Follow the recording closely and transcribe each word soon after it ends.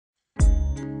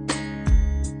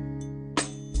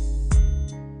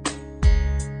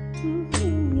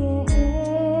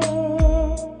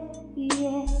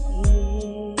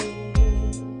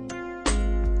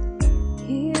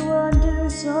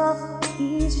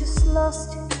just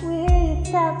lost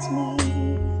without me.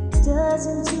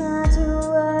 Doesn't matter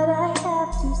what I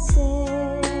have to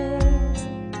say.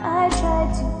 I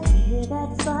tried to give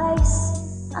advice,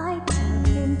 I tell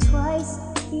him twice,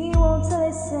 he won't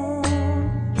listen.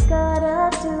 Gotta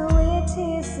do it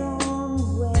his own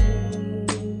way.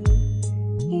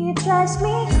 He drives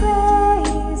me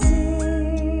crazy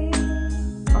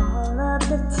all of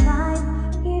the time.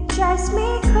 He drives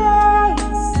me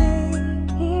crazy.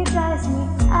 He drives me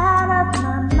out of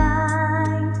my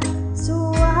mind. So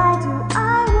why do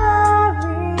I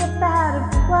worry about him?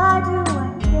 Why do I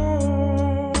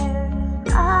care?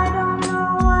 I don't know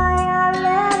why I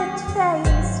let it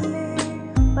face me,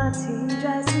 but he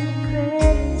drives me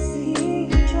crazy. He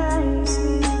drives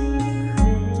me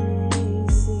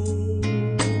crazy.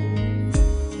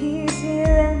 He's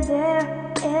here and there,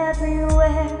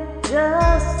 everywhere,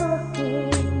 just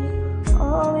looking,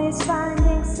 always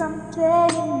finding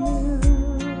something new.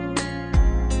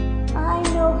 I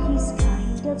know he's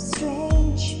kind of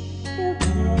strange, he'll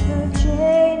never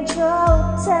change.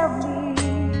 Oh, tell me,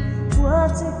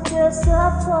 what's a girl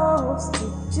supposed to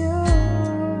do?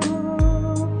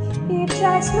 He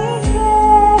drives me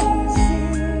crazy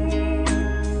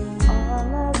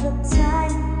all of the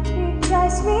time. He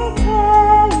drives me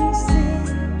crazy.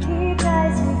 He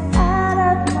drives me out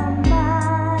of my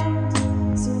mind.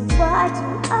 So why do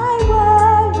I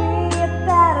worry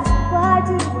about him? Why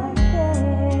do I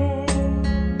care?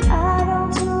 I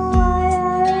don't know why I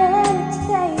let it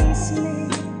face me,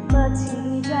 but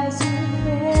he drives me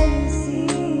crazy.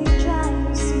 He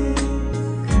drives me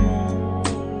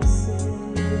crazy.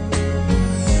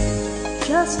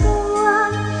 Just go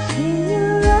on in your